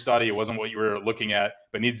part of your study. It wasn't what you were looking at,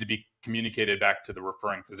 but needs to be communicated back to the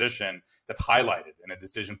referring physician. That's highlighted, and a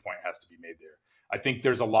decision point has to be made there. I think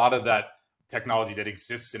there's a lot of that technology that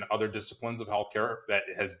exists in other disciplines of healthcare that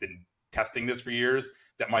has been testing this for years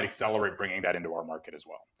that might accelerate bringing that into our market as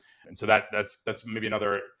well. And so that's maybe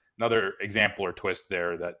another example or twist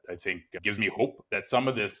there that I think gives me hope that some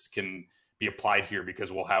of this can be applied here,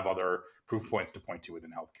 because we'll have other proof points to point to within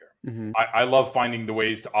healthcare. Mm-hmm. I love finding the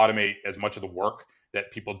ways to automate as much of the work that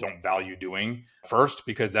people don't value doing first,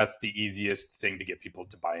 because that's the easiest thing to get people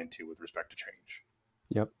to buy into with respect to change.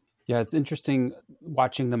 Yep. Yeah, it's interesting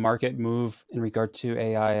watching the market move in regard to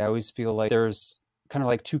AI. I always feel like there's kind of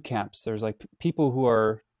like two camps. There's like people who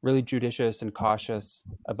are really judicious and cautious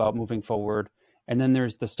about moving forward. And then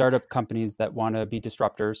there's the startup companies that want to be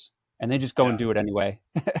disruptors, and they just go and do it anyway.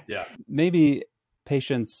 Yeah. Maybe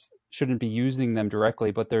patients shouldn't be using them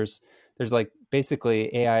directly, but there's like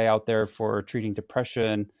basically AI out there for treating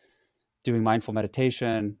depression, doing mindful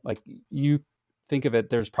meditation. Like, you think of it,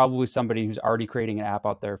 there's probably somebody who's already creating an app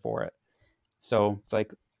out there for it. So it's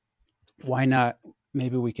like, why not?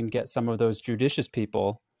 Maybe we can get some of those judicious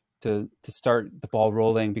people to start the ball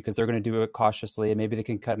rolling, because they're going to do it cautiously, and maybe they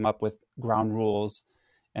can come up with ground rules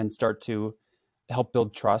and start to help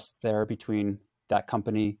build trust there between that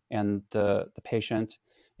company and the patient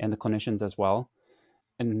and the clinicians as well,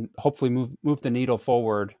 and hopefully move the needle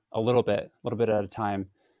forward a little bit at a time,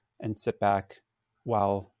 and sit back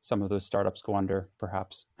while some of those startups go under,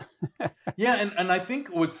 perhaps. Yeah, and I think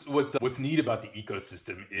what's neat about the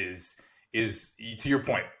ecosystem is to your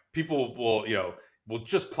point, people will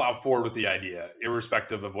just plow forward with the idea,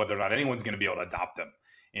 irrespective of whether or not anyone's going to be able to adopt them,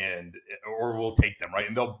 or will take them, right?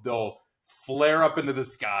 And they'll flare up into the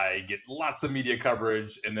sky, get lots of media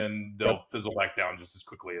coverage, and then they'll fizzle back down just as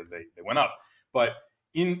quickly as they went up. But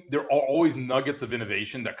there are always nuggets of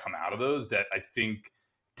innovation that come out of those that I think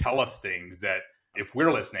tell us things that, if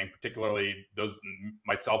we're listening, particularly those,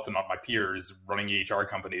 myself and my peers running EHR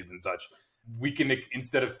companies and such, we can,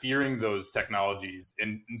 instead of fearing those technologies,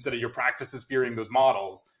 and instead of your practices fearing those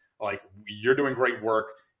models, like, you're doing great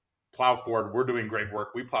work, plow forward, we're doing great work,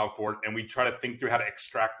 we plow forward, and we try to think through how to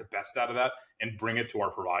extract the best out of that and bring it to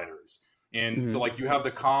our providers. And so, like, you have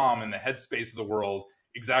the Calm and the Headspace of the world,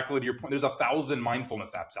 exactly to your point, there's 1,000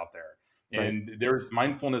 mindfulness apps out there. Right. And there's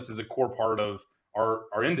mindfulness is a core part of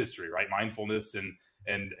our industry, right? Mindfulness and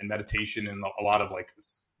meditation, and a lot of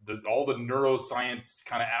all the neuroscience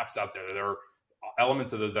kind of apps out there. There are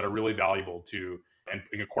elements of those that are really valuable to, and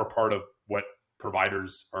a core part of what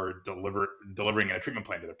providers are delivering in a treatment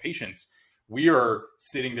plan to their patients. We are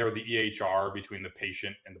sitting there with the EHR between the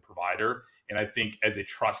patient and the provider. And I think as a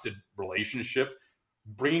trusted relationship,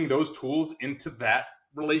 bringing those tools into that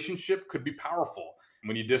relationship could be powerful.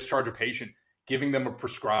 When you discharge a patient, giving them a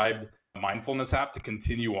prescribed mindfulness app to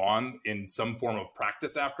continue on in some form of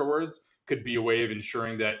practice afterwards could be a way of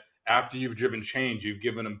ensuring that after you've driven change, you've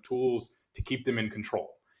given them tools to keep them in control.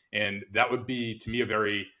 And that would be, to me, a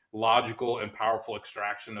very logical and powerful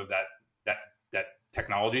extraction of that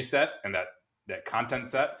technology set and that content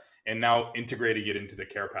set, and now integrating it into the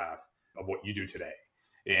care path of what you do today.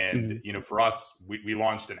 And, Mhm. for us, we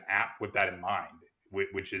launched an app with that in mind,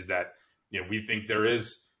 which is that, we think there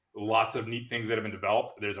is lots of neat things that have been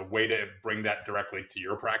developed. There's a way to bring that directly to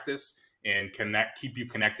your practice and keep you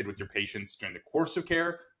connected with your patients during the course of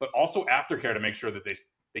care, but also after care to make sure that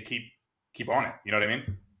they keep on it. You know what I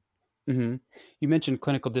mean? Hmm. You mentioned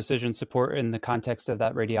clinical decision support in the context of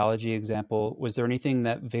that radiology example. Was there anything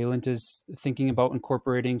that Valant is thinking about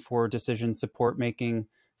incorporating for decision support making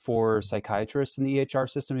for psychiatrists in the EHR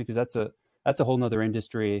system? Because that's a whole nother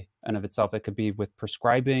industry in of itself. It could be with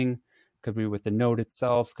prescribing, could be with the note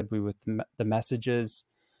itself, could be with the messages.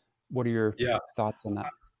 What are your Yeah. thoughts on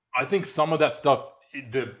that? I think some of that stuff,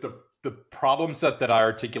 the problem set that I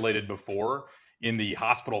articulated before in the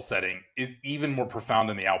hospital setting is even more profound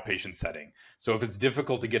in the outpatient setting. So if it's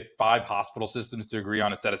difficult to get 5 hospital systems to agree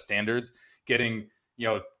on a set of standards, getting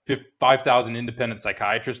 5,000 independent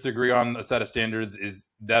psychiatrists to agree on a set of standards, is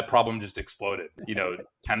that problem just exploded,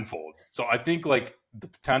 tenfold. So I think like the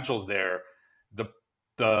potential's there. The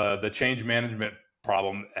the change management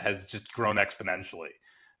problem has just grown exponentially.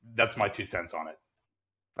 That's my 2 cents on it.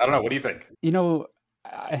 I don't know. What do you think? You know,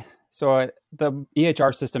 the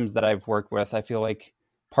EHR systems that I've worked with, I feel like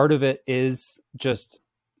part of it is just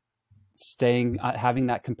having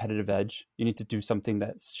that competitive edge. You need to do something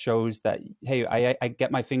that shows that, hey, I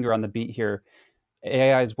get my finger on the beat here.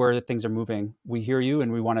 AI is where things are moving. We hear you,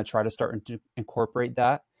 and we want to try to start to incorporate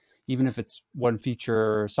that, even if it's one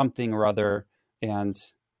feature or something or other. And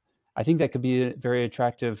I think that could be a very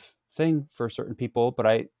attractive thing for certain people.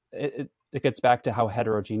 But it gets back to how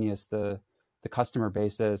heterogeneous the customer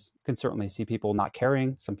base is. You can certainly see people not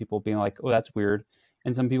caring, some people being like, oh, that's weird,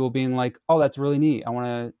 and some people being like, oh, that's really neat.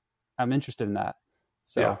 I'm interested in that.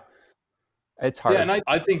 Yeah. So it's Yeah, hard. and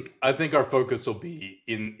I think our focus will be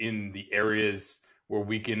in the areas where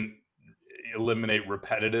we can eliminate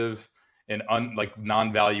repetitive and like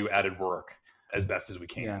non-value added work as best as we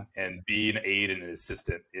Yeah. can, and be an aid and an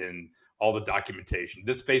assistant in all the documentation.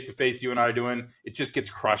 This face to face you and I are doing, it just gets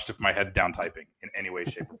crushed if my head's down typing in any way,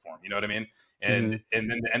 shape, or form. You know what I mean? And Mhm. and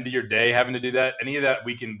then the end of your day having to do that, any of that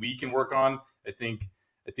we can work on. I think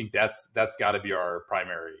that's got to be our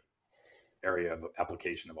primary area of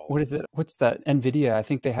application of all of What is this. it? What's that? NVIDIA. I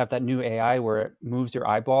think they have that new AI where it moves your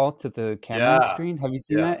eyeball to the camera Yeah, screen. Have you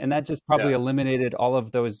seen yeah, that? And that just yeah. probably eliminated all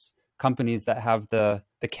of those companies that have the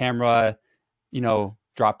camera,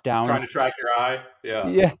 drop Trying to downs. track your eye. Yeah,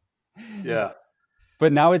 Yeah. yeah,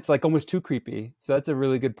 But now it's like almost too creepy. So that's a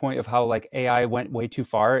really good point of how like AI went way too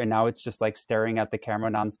far and now it's just like staring at the camera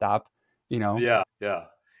nonstop, yeah, yeah.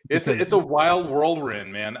 because It's a wild world we're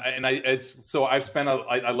in, man. So I've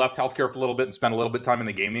I left healthcare for a little bit and spent a little bit of time in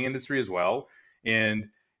the gaming industry as well. And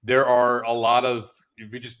there are a lot of,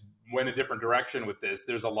 if we just went a different direction with this,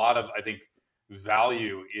 there's a lot of, I think,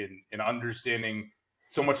 value in understanding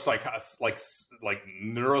so much like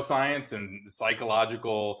neuroscience and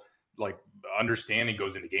psychological like understanding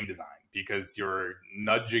goes into game design, because you're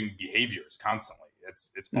nudging behaviors constantly. It's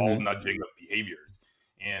all Mhm. nudging of behaviors,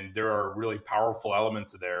 and there are really powerful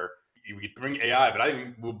elements there. We bring AI, but I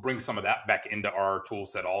think we'll bring some of that back into our tool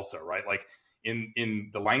set also, right? Like in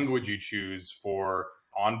the language you choose for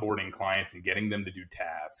onboarding clients and getting them to do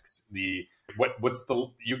tasks. What's the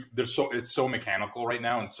you there's so it's so mechanical right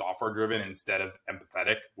now and software driven instead of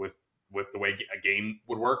empathetic with the way a game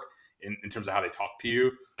would work in terms of how they talk to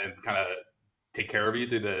you and kind of take care of you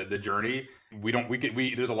through the journey.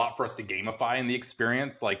 There's a lot for us to gamify in the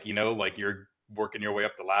experience, like like you're working your way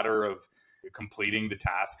up the ladder of completing the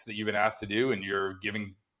tasks that you've been asked to do, and you're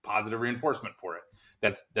giving positive reinforcement for it.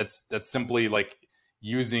 That's simply like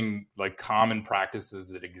using like common practices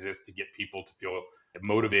that exist to get people to feel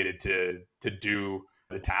motivated to do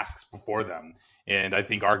the tasks before them. And I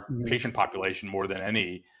think our Mhm. patient population more than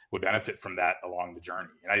any would benefit from that along the journey.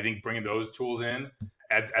 And I think bringing those tools in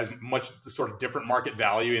adds as much sort of different market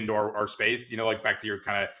value into our space, like back to your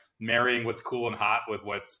kind of marrying what's cool and hot with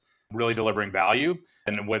what's really delivering value,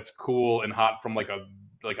 and what's cool and hot from like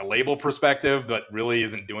a label perspective, but really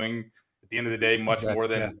isn't doing at the end of the day much more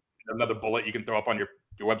Exactly. Yeah. than another bullet you can throw up on your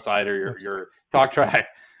website or your, Oops. your talk track.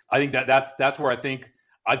 I think that's where I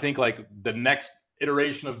think like the next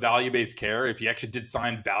iteration of value-based care, if you actually did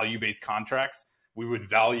sign value-based contracts, we would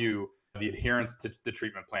value the adherence to the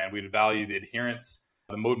treatment plan. We'd value the adherence,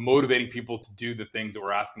 the motivating people to do the things that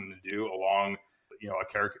we're asking them to do along, a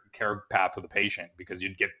care path with the patient, because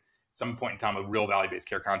you'd get some point in time a real value-based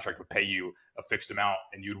care contract would pay you a fixed amount,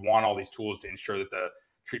 and you'd want all these tools to ensure that the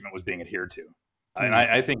treatment was being adhered to. And Mm.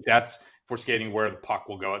 I think that's, if we're skating where the puck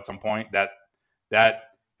will go at some point, that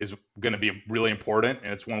is going to be really important,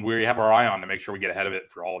 and it's one we have our eye on to make sure we get ahead of it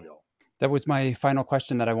for all of y'all. That was my final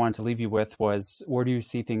question that I wanted to leave you with was, where do you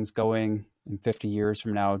see things going in 50 years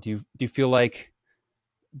from now? Do you feel like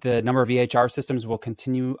the number of EHR systems will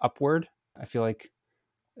continue upward? I feel like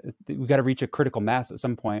we got to reach a critical mass at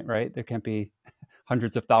some point, right? There can't be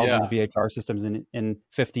hundreds of thousands Yeah. of EHR systems in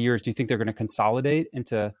 50 years. Do you think they're going to consolidate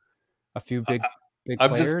into a few big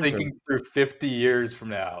I'm just players? thinking through 50 years from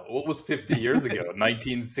now. What was 50 years ago?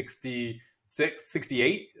 1966,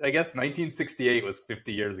 68, I guess. 1968 was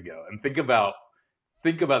 50 years ago. And think about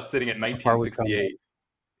sitting at How far we've come. 1968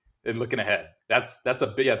 and looking ahead. That's a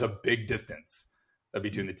big distance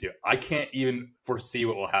between the two. I can't even foresee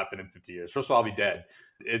what will happen in 50 years. First of all, I'll be dead.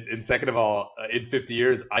 And second of all, in 50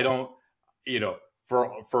 years, I don't,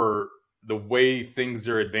 for the way things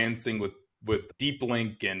are advancing with deep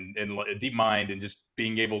link and deep mind and just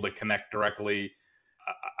being able to connect directly.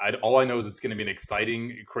 All I know is it's going to be an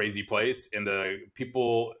exciting, crazy place. And the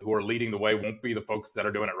people who are leading the way won't be the folks that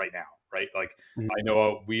are doing it right now. Right. Like I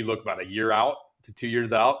know we look about a year out to 2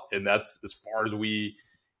 years out, and that's as far as we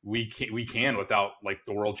can without like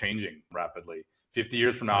the world changing rapidly. 50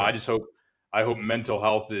 years from now, I hope mental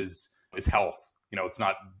health is health. It's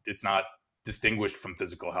not distinguished from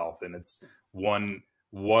physical health, and it's one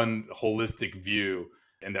holistic view,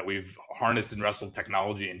 and that we've harnessed and wrestled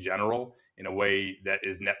technology in general in a way that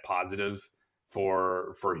is net positive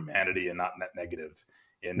for humanity and not net negative,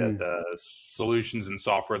 and that the solutions and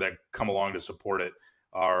software that come along to support it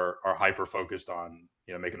are hyper focused on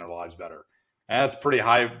making our lives better. And that's pretty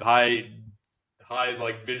high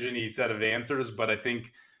like visiony set of answers, but I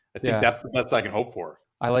think that's the best I can hope for.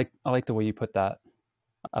 I like the way you put that.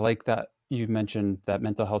 I like that you mentioned that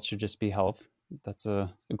mental health should just be health. That's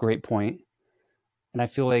a great point. And I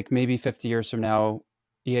feel like maybe 50 years from now,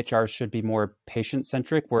 EHR should be more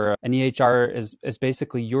patient-centric, where an EHR is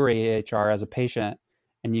basically your EHR as a patient,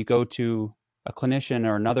 and you go to a clinician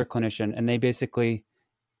or another clinician, and they basically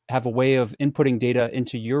have a way of inputting data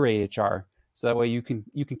into your EHR. So that way you can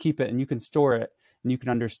keep it and you can store it and you can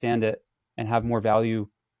understand it and have more value,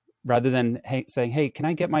 rather than saying, hey, can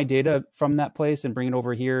I get my data from that place and bring it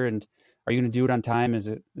over here? And are you going to do it on time? Is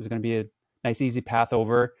it going to be a nice, easy path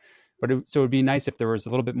over? So it would be nice if there was a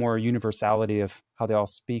little bit more universality of how they all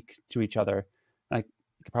speak to each other. And I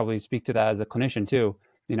could probably speak to that as a clinician too.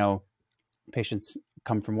 Patients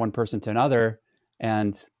come from one person to another,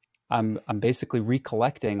 and I'm basically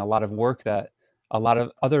recollecting a lot of work that a lot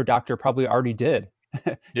of other doctor probably already did.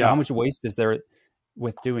 Yeah. How much waste is there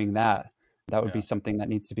with doing that? That would be something that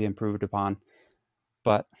needs to be improved upon,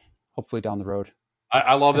 but hopefully down the road.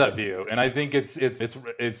 I love that view, and I think it's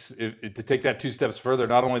to take that 2 steps further.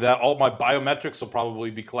 Not only that, all my biometrics will probably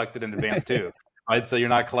be collected in advance too, right? So you're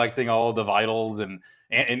not collecting all of the vitals, and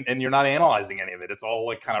you're not analyzing any of it. It's all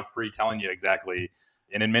like kind of pre-telling you exactly.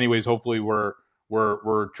 And in many ways, hopefully, we're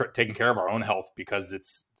taking care of our own health because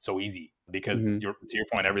it's so easy. Because to your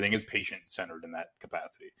point, everything is patient centered in that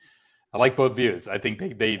capacity. I like both views. I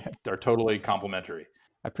think they are totally complementary.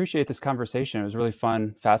 I appreciate this conversation. It was really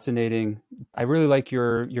fun, fascinating. I really like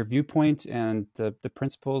your viewpoint and the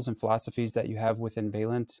principles and philosophies that you have within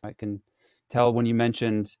Valant. I can tell when you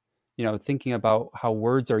mentioned, thinking about how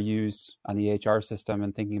words are used on the EHR system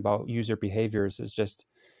and thinking about user behaviors is just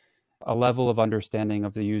a level of understanding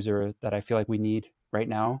of the user that I feel like we need right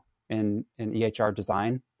now in EHR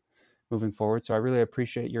design moving forward. So I really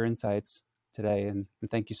appreciate your insights today, and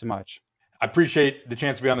thank you so much. I appreciate the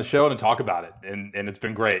chance to be on the show and to talk about it. And it's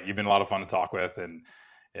been great. You've been a lot of fun to talk with, and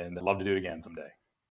I'd love to do it again someday.